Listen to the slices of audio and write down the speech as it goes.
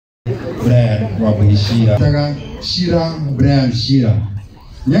Brian Wambui Chira. Taga Chira Brian Chira.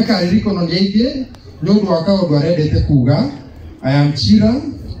 Nyaka riko no yeye nyondo wakao dwarede kuga. I am Chira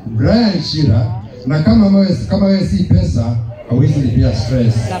Brian Chira. Na kama wewe si pesa hawezi lipia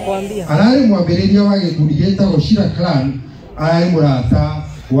stress. Alari mwabiriria wage kudigeta wa Chira clan alari murata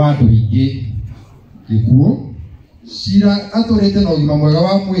watu hige. Kikuo Chira atorete na ugima mwega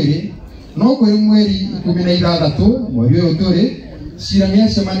wa mwiri no kuri mweri 16 mweri uyu turi Chira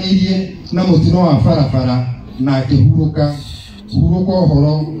niacemanirie na mutino wa barabara na akihuruka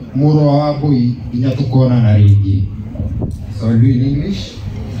horo muro wa Wambui nginya tukona na ringi. So I'll do in English.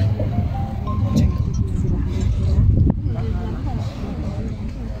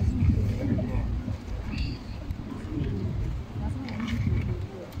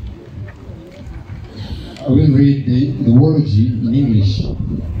 I will read the eulogy in English.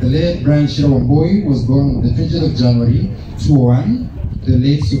 The late Brian Chira Wambui was born on the 20th of January 2001. The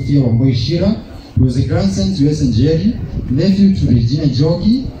late Sophia Wambui Chira, who was a grandson to S. and Jerry, nephew to Regina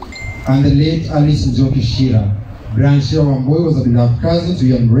Njoki, and the late Alice Njoki Chira. Brian Chira Wambui was a beloved cousin to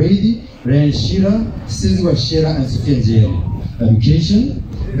Ian Brady, Ryan Chira, Cecilia Chira, and Sophia Njeri. Education.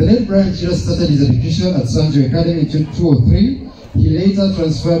 The late Brian Chira started his education at Sanjo Academy in 2003. He later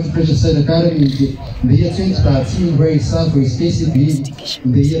transferred to Precious Side Academy in the year 2013, where he served for his KCB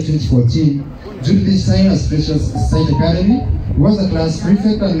in the year 2014. During this time as Precious Side Academy, he was a class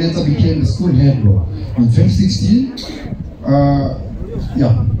prefect and later became the school head boy. In 2016,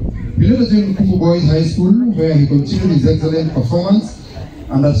 he later joined Kumu Boys High School, where he continued his excellent performance.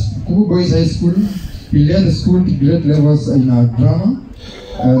 And at Kumu Boys High School, he led the school to great levels in drama.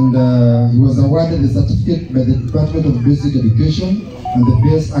 And he was awarded the certificate by the Department of Basic Education and the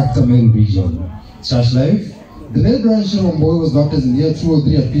Best Actor Male Region. Church life. The late Brian Chira Wambui was baptized in the year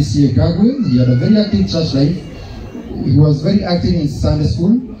 2003 at PCA Kagwe. He had a very active church life. He was very active in Sunday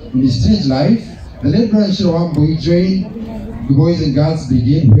school. In his stage life, the late Brian Chira Wambui joined the Boys and Girls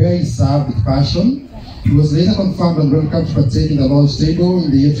Brigade, where he served with passion. He was later confirmed and welcomed to partake in the Lord's table in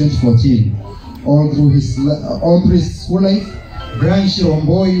the year 2014. All through his school life, Brian Chira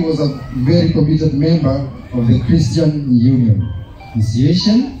Wambui was a very committed member of the Christian Union.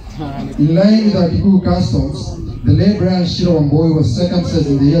 Initiation. In line with our Kikuyu customs, the late Brian Chira Wambui was circumcised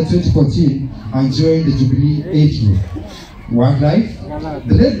in the year 2014 and joined the Jubilee age group. Work life.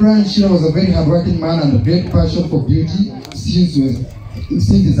 The late Brian Chira was a very hardworking man and a great passion for beauty since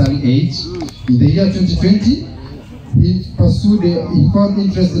his early age. In the year 2020, he found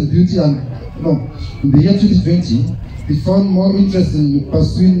interest in beauty in the year 2020, he found more interest in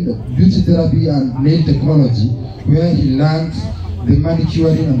pursuing beauty therapy and nail technology, where he learned the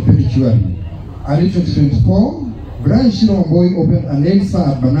manicuring and pedicuring. Early 2024, Brian Chira Wambui opened a nail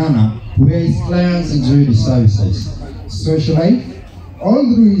spa at Banana, where his clients enjoyed his services. Social life. All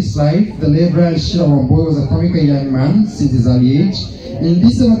through his life, the late Brian Chira Wambui was a comical young man since his early age. In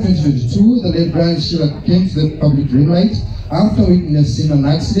December 2022, the late Brian Chira came to the public limelight after witnessing an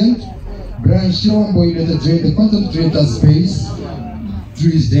accident. Brian Chira Wambui later joined the content creator space to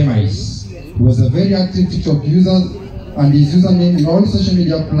his demise. He was a very active TikTok user, and his username in all social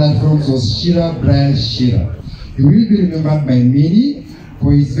media platforms was Chira Brian Chira. He will be remembered by many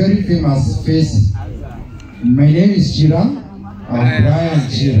for his very famous face. My name is Chira, I'm Brian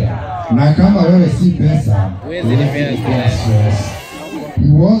Chira. Na kama wewe si pesa,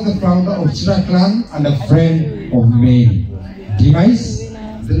 he was the founder of Chira Clan and a friend of many. Demise.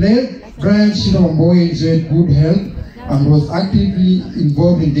 The late Brian Chira Wambui enjoyed good health and was actively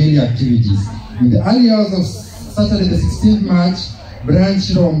involved in daily activities. In the early hours of Saturday the 16th March, Brian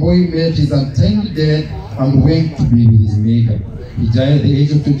Chira Wambui met his untimely death and went to be with his maker. He died at the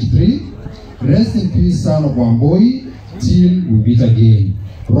age of 23. Rest in peace, son of Wambui, till we meet again.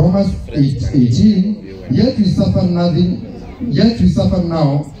 Romans 8:18, yet we suffer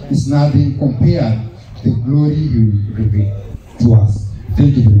now is nothing compared to the glory he will reveal to us.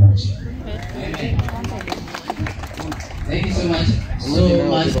 Thank you very much. Thank you so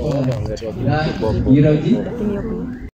much for